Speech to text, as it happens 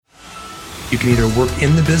You can either work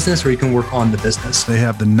in the business or you can work on the business. They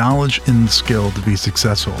have the knowledge and the skill to be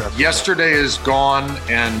successful. Yesterday is gone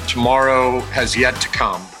and tomorrow has yet to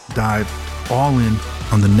come. Dive all in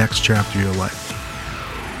on the next chapter of your life.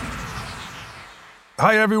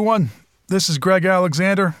 Hi, everyone. This is Greg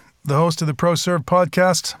Alexander, the host of the ProServe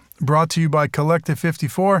podcast, brought to you by Collective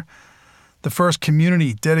 54, the first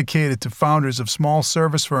community dedicated to founders of small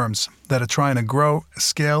service firms that are trying to grow,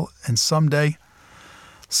 scale, and someday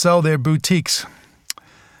sell their boutiques.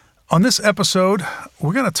 On this episode,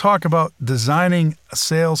 we're going to talk about designing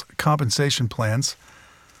sales compensation plans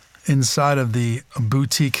inside of the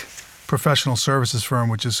boutique professional services firm,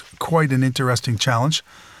 which is quite an interesting challenge.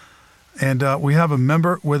 And we have a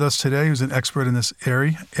member with us today who's an expert in this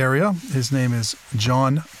area. His name is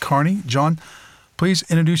John Carney. John, please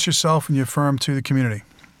introduce yourself and your firm to the community.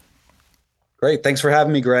 Great. Thanks for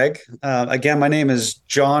having me, Greg. Again, my name is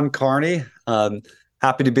John Carney.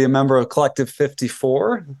 Happy to be a member of Collective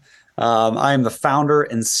 54. I am the founder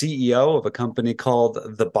and CEO of a company called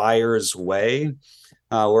The Buyer's Way.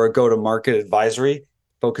 We're a go-to-market advisory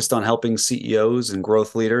focused on helping CEOs and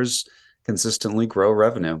growth leaders consistently grow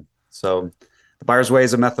revenue. So The Buyer's Way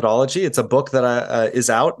is a methodology. It's a book that is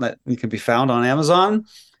out that can be found on Amazon.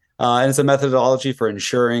 And it's a methodology for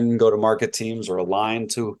ensuring go-to-market teams are aligned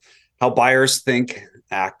to how buyers think,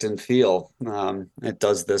 act, and feel. It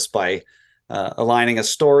does this by aligning a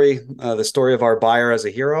story, the story of our buyer as a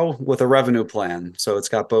hero, with a revenue plan. So it's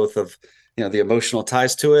got both of the emotional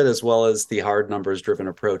ties to it as well as the hard numbers-driven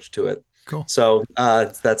approach to it. Cool. So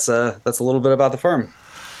that's a little bit about the firm.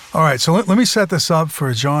 All right, so let me set this up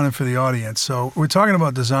for John and for the audience. So we're talking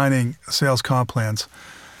about designing sales comp plans.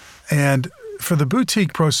 And for the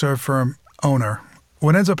boutique ProServe firm owner,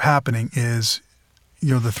 what ends up happening is,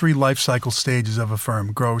 the three life cycle stages of a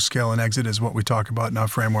firm: grow, scale, and exit is what we talk about in our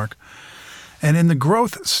framework. And in the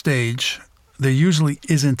growth stage, there usually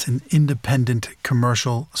isn't an independent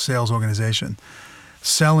commercial sales organization.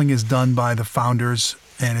 Selling is done by the founders,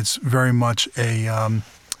 and it's very much a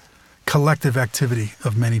collective activity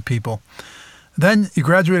of many people. Then you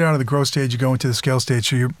graduate out of the growth stage, you go into the scale stage,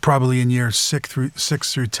 so you're probably in year 6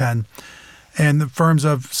 through 10. And the firm's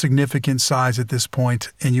of significant size at this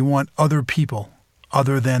point, and you want other people,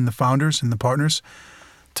 other than the founders and the partners,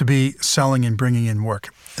 to be selling and bringing in work.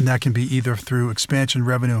 And that can be either through expansion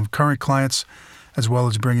revenue of current clients as well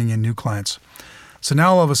as bringing in new clients. So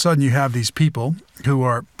now all of a sudden you have these people who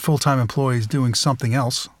are full-time employees doing something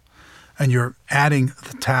else, and you're adding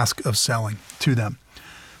the task of selling to them.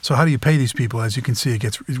 So how do you pay these people? As you can see,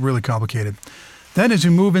 it's really complicated. Then as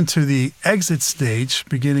you move into the exit stage,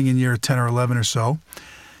 beginning in year 10 or 11 or so,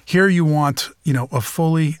 here you want, a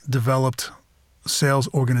fully developed sales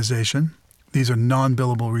organization. These are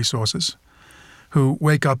non-billable resources who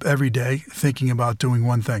wake up every day thinking about doing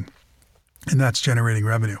one thing, and that's generating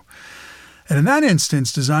revenue. And in that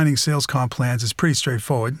instance, designing sales comp plans is pretty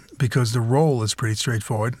straightforward because the role is pretty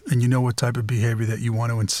straightforward, and you know what type of behavior that you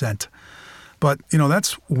want to incent. But,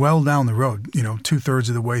 that's well down the road, 2/3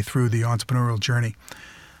 of the way through the entrepreneurial journey.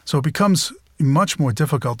 So it becomes much more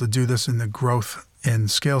difficult to do this in the growth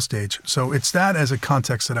and scale stage. So it's that as a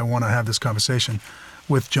context that I want to have this conversation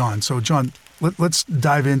with John. So John, let's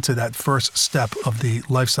dive into that first step of the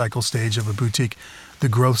life cycle stage of a boutique, the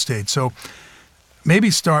growth stage. So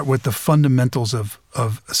maybe start with the fundamentals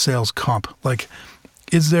of sales comp. Like,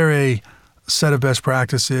 is there a set of best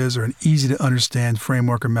practices or an easy to understand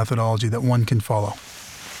framework or methodology that one can follow?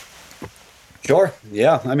 Sure.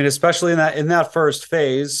 Yeah. I mean, especially in that first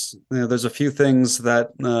phase, there's a few things that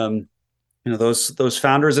those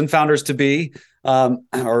founders and founders to be,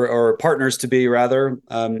 or partners to be rather,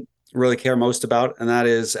 really care most about, and that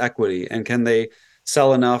is equity. And can they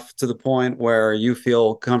sell enough to the point where you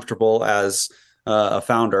feel comfortable as a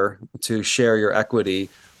founder to share your equity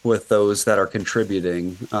with those that are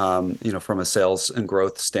contributing, from a sales and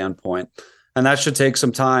growth standpoint. And that should take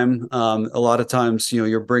some time. A lot of times,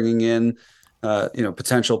 you're bringing in,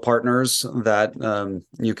 potential partners that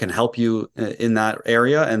you can help you in that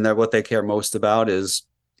area, and that what they care most about is,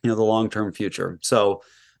 the long-term future. So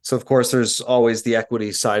of course, there's always the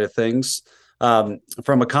equity side of things.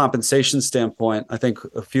 From a compensation standpoint, I think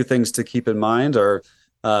a few things to keep in mind are,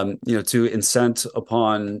 to incent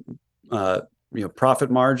upon, profit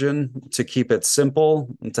margin, to keep it simple,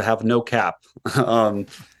 and to have no cap.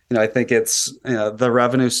 I think it's, the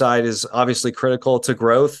revenue side is obviously critical to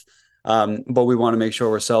growth, but we want to make sure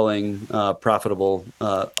we're selling profitable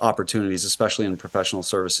opportunities, especially in professional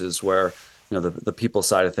services where, the people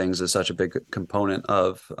side of things is such a big component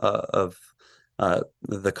of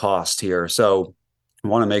the cost here. So We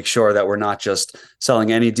want to make sure that we're not just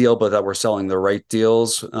selling any deal, but that we're selling the right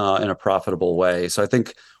deals in a profitable way. So I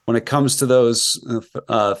think when it comes to those,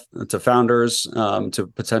 to founders,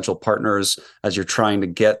 to potential partners, as you're trying to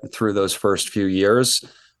get through those first few years,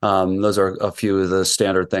 those are a few of the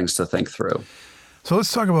standard things to think through. So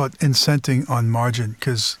let's talk about incenting on margin,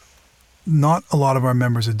 because not a lot of our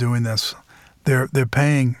members are doing this. They're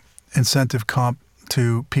paying incentive comp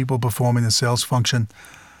to people performing the sales function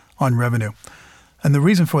on revenue. And the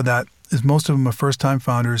reason for that is most of them are first-time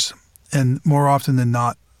founders, and more often than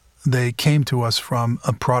not, they came to us from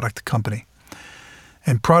a product company.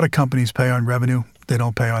 And product companies pay on revenue, they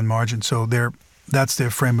don't pay on margin. So that's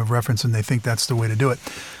their frame of reference, and they think that's the way to do it.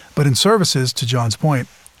 But in services, to John's point,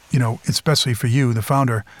 especially for you, the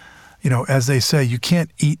founder, as they say, you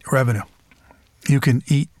can't eat revenue. You can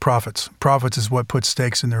eat profits. Profits is what puts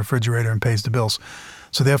steaks in the refrigerator and pays the bills.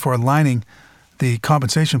 So therefore, aligning the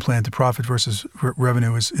compensation plan to profit versus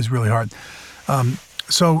revenue is really hard.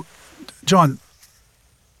 So, John,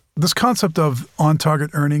 this concept of on-target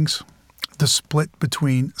earnings, the split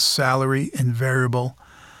between salary and variable,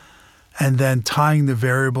 and then tying the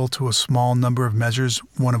variable to a small number of measures,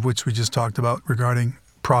 one of which we just talked about regarding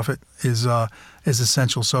profit, is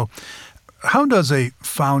essential. So how does a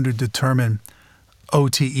founder determine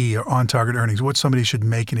OTE, or on-target earnings, what somebody should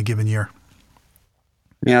make in a given year?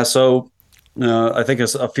 Yeah, so I think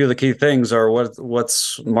a few of the key things are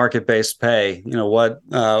what's market-based pay. What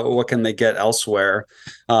can they get elsewhere,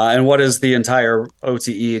 and what does the entire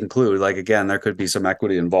OTE include? Like, again, there could be some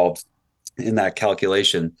equity involved in that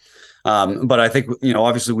calculation. But I think,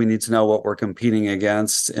 obviously we need to know what we're competing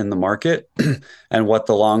against in the market and what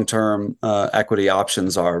the long-term equity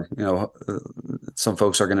options are. Some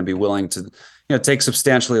folks are going to be willing to, take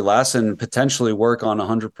substantially less and potentially work on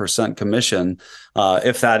 100% commission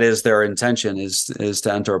if that is their intention, is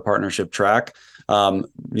to enter a partnership track.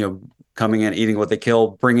 Coming in, eating what they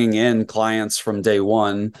kill, bringing in clients from day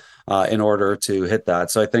one in order to hit that.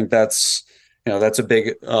 So I think that's a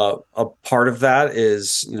big a part of that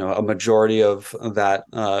is a majority of that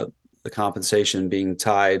the compensation being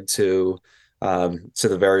tied to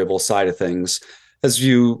the variable side of things. As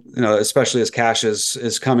especially as cash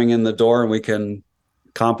is coming in the door, and we can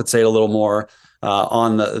compensate a little more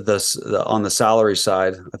on the salary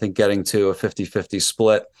side. I think getting to a 50-50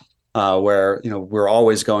 split where we're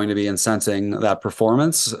always going to be incenting that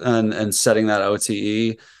performance and setting that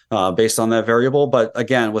OTE based on that variable, but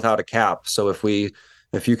again, without a cap. So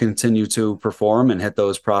if you continue to perform and hit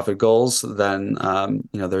those profit goals, then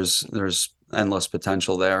there's endless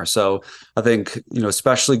potential there. So I think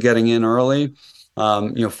especially getting in early,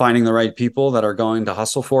 finding the right people that are going to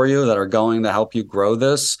hustle for you, that are going to help you grow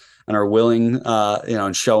this, and are willing,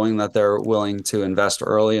 and showing that they're willing to invest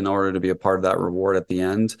early in order to be a part of that reward at the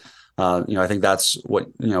end. I think that's what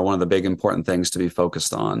one of the big important things to be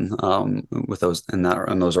focused on with those in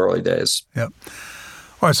those early days. Yep.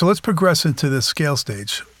 All right, so let's progress into the scale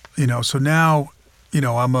stage. So now, I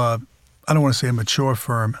don't want to say a mature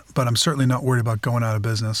firm, but I'm certainly not worried about going out of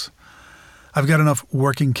business. I've got enough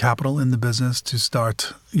working capital in the business to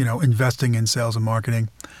start, investing in sales and marketing.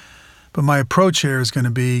 But my approach here is going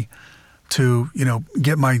to be to,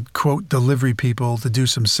 get my quote delivery people to do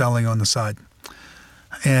some selling on the side.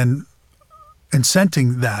 And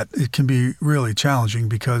incenting that, it can be really challenging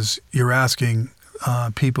because you're asking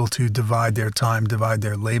people to divide their time, divide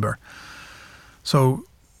their labor. So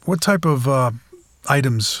what type of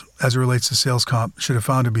items as it relates to sales comp should a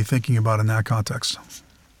founder be thinking about in that context?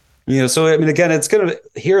 So I mean, again, it's going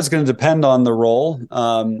to depend on the role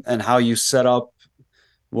and how you set up.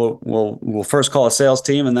 We'll first call a sales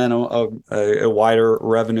team and then a wider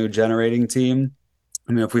revenue generating team.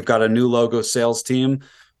 I mean, if we've got a new logo sales team,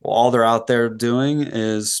 all they're out there doing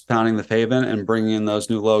is pounding the pavement and bringing in those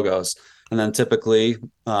new logos. And then typically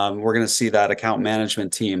we're going to see that account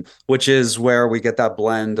management team, which is where we get that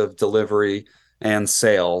blend of delivery and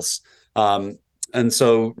sales. And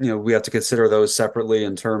so, we have to consider those separately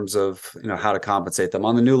in terms of, how to compensate them.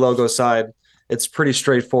 On the new logo side, it's pretty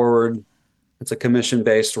straightforward. It's a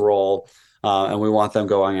commission-based role, and we want them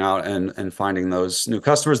going out and finding those new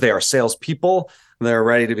customers. They are salespeople. They're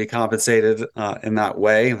ready to be compensated in that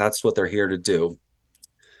way. That's what they're here to do.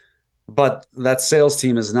 But that sales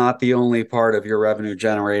team is not the only part of your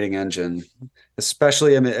revenue-generating engine.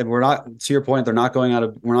 Especially, we're not, to your point, we're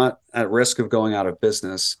not at risk of going out of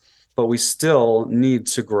business. But we still need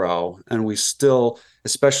to grow, and we still,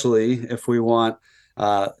 especially if we want,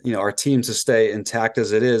 our team to stay intact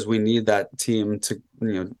as it is, we need that team to,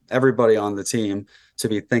 everybody on the team to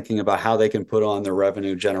be thinking about how they can put on their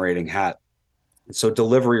revenue generating hat. So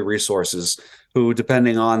delivery resources, who,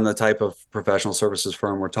 depending on the type of professional services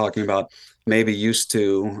firm we're talking about, may be used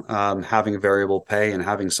to having variable pay and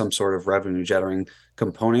having some sort of revenue generating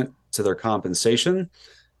component to their compensation.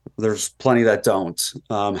 There's plenty that don't.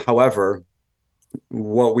 However,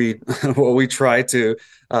 what we what we try to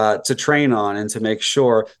train on and to make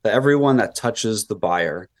sure that everyone that touches the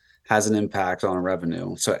buyer has an impact on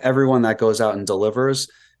revenue. So everyone that goes out and delivers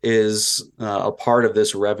is a part of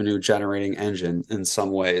this revenue generating engine in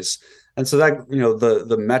some ways. And so that,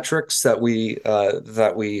 the metrics that we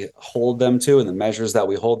hold them to and the measures that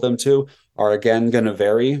we hold them to are again going to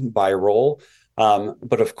vary by role.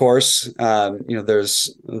 But of course,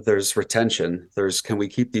 there's retention. Can we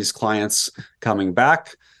keep these clients coming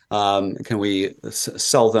back? Can we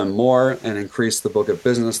sell them more and increase the book of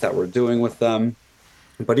business that we're doing with them?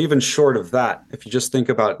 But even short of that, if you just think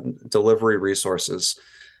about delivery resources,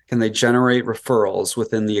 can they generate referrals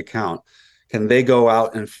within the account? Can they go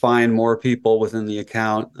out and find more people within the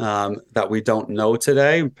account that we don't know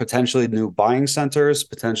today? Potentially new buying centers,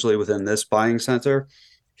 potentially within this buying center.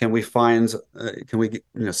 Can we send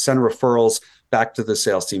referrals back to the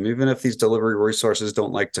sales team? Even if these delivery resources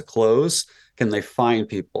don't like to close, can they find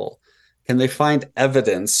people? Can they find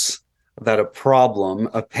evidence that a problem,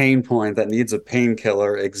 a pain point that needs a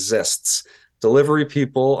painkiller exists? Delivery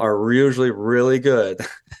people are usually really good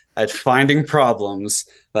at finding problems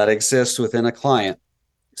that exist within a client.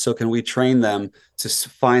 So can we train them to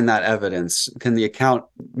find that evidence? Can the account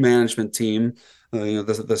management team,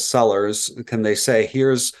 the sellers, can they say,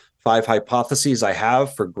 here's 5 hypotheses I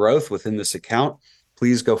have for growth within this account.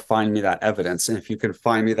 Please go find me that evidence. And if you can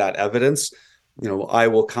find me that evidence, I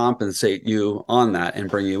will compensate you on that and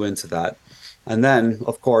bring you into that. And then,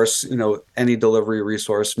 of course, any delivery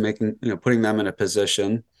resource, putting them in a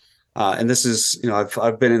position. And this is,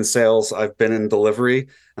 I've been in sales, I've been in delivery,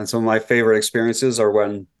 and some of my favorite experiences are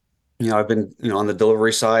when, I've been, on the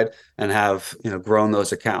delivery side and have, grown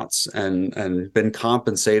those accounts and been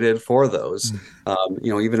compensated for those.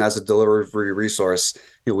 Even as a delivery resource,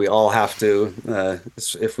 we all have to,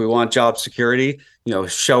 if we want job security,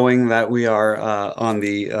 showing that we are on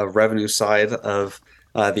the revenue side of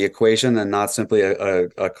the equation and not simply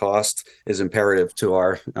a cost is imperative to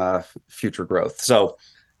our future growth. So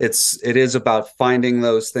it is about finding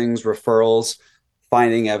those things, referrals,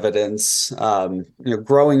 finding evidence,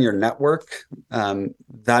 growing your network.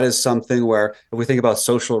 That is something where if we think about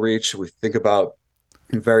social reach, we think about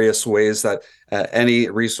various ways that any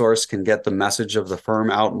resource can get the message of the firm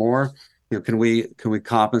out more. Can we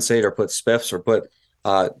compensate or put spiffs or put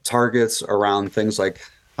targets around things like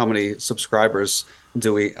how many subscribers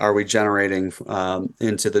are we generating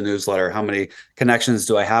into the newsletter? How many connections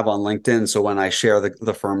do I have on LinkedIn? So when I share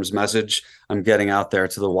the firm's message, I'm getting out there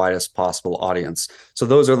to the widest possible audience. So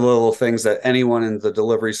those are the little things that anyone in the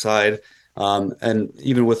delivery side and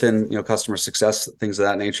even within customer success, things of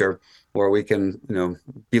that nature, where we can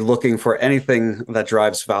be looking for anything that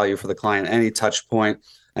drives value for the client, any touch point,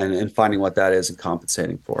 and finding what that is and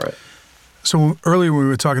compensating for it. So earlier when we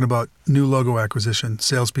were talking about new logo acquisition,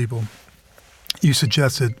 salespeople, you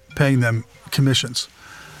suggested paying them commissions.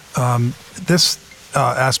 This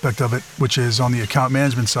aspect of it, which is on the account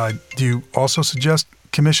management side, do you also suggest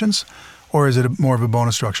commissions, or is it more of a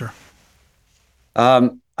bonus structure?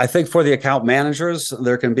 I think for the account managers,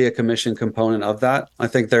 there can be a commission component of that. I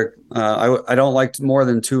think I don't like more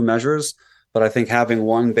than 2 measures, but I think having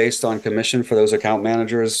one based on commission for those account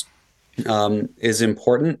managers is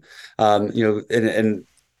important. And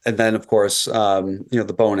then of course,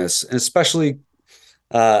 the bonus, and especially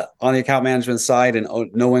on the account management side and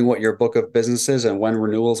knowing what your book of business is and when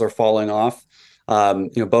renewals are falling off,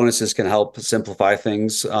 bonuses can help simplify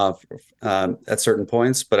things at certain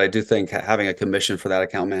points. But I do think having a commission for that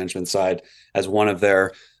account management side as one of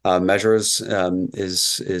their measures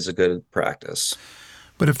is a good practice.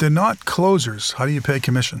 But if they're not closers, how do you pay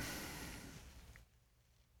commission?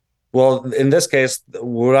 Well, in this case,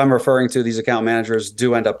 what I'm referring to, these account managers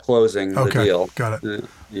do end up closing the deal. Got it.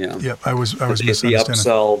 Yeah. Yep. I was the misunderstanding.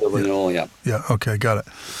 upsell, the renewal. Yeah. Yeah. Okay. Got it.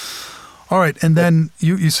 All right. And then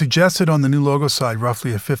you suggested on the new logo side,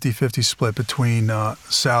 roughly a 50-50 split between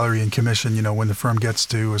salary and commission, when the firm gets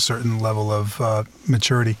to a certain level of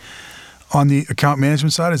maturity. On the account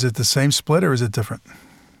management side, is it the same split or is it different?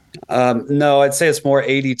 No, I'd say it's more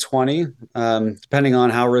 80-20, depending on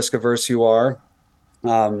how risk averse you are.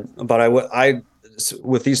 But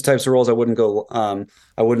with these types of roles, I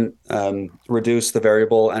wouldn't reduce the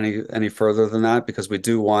variable any further than that, because we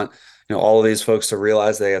do want all of these folks to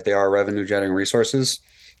realize they are revenue generating resources.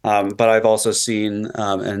 But I've also seen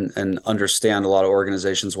and understand a lot of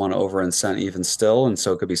organizations want to over-incent even still. And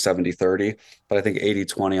so it could be 70-30. But I think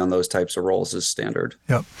 80-20 on those types of roles is standard.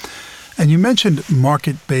 Yep. And you mentioned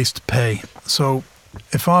market-based pay. So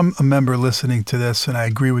if I'm a member listening to this and I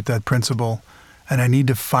agree with that principle and I need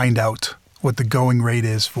to find out what the going rate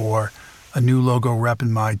is for a new logo rep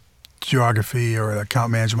in my geography or an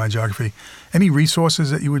account manager in my geography, any resources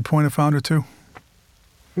that you would point a founder to?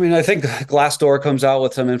 I mean, I think Glassdoor comes out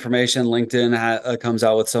with some information. LinkedIn comes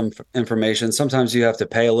out with some information. Sometimes you have to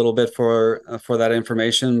pay a little bit for that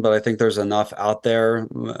information, but I think there's enough out there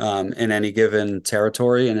in any given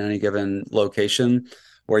territory, in any given location,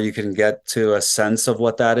 where you can get to a sense of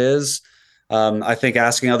what that is. I think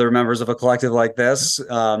asking other members of a collective like this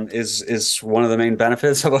is one of the main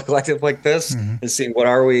benefits of a collective like this. Is seeing what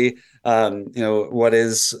are we. What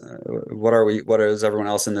is everyone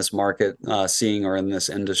else in this market seeing or in this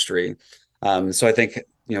industry? So I think,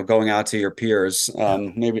 going out to your peers,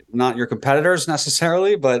 maybe not your competitors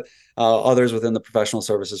necessarily, but others within the professional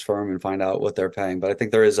services firm and find out what they're paying. But I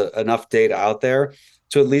think there is enough data out there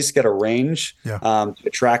to at least get a range, to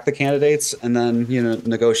attract the candidates, and then,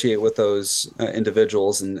 negotiate with those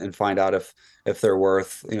individuals and find out if they're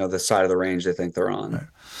worth, the side of the range they think they're on. Right.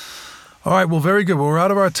 All right. Well, very good. Well, we're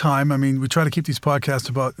out of our time. I mean, we try to keep these podcasts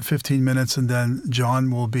about 15 minutes, and then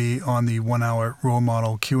John will be on the 1-hour role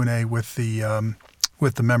model Q&A with the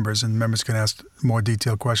members, and members can ask more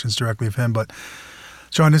detailed questions directly of him. But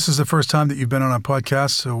John, this is the first time that you've been on our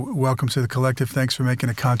podcast, so welcome to the Collective. Thanks for making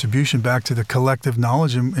a contribution back to the collective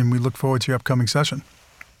knowledge, and we look forward to your upcoming session.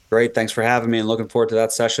 Great. Thanks for having me, and looking forward to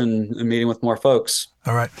that session and meeting with more folks.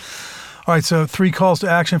 All right. All right, so 3 calls to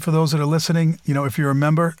action for those that are listening. If you're a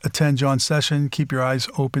member, attend John's session. Keep your eyes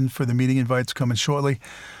open for the meeting invites coming shortly.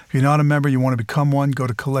 If you're not a member, you want to become one, go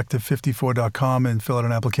to collective54.com and fill out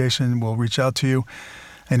an application. We'll reach out to you.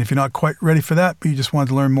 And if you're not quite ready for that, but you just want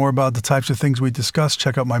to learn more about the types of things we discussed,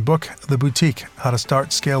 check out my book, The Boutique, How to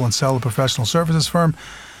Start, Scale, and Sell a Professional Services Firm,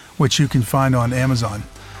 which you can find on Amazon.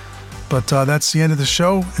 But that's the end of the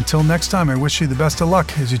show. Until next time, I wish you the best of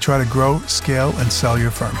luck as you try to grow, scale, and sell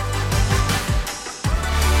your firm.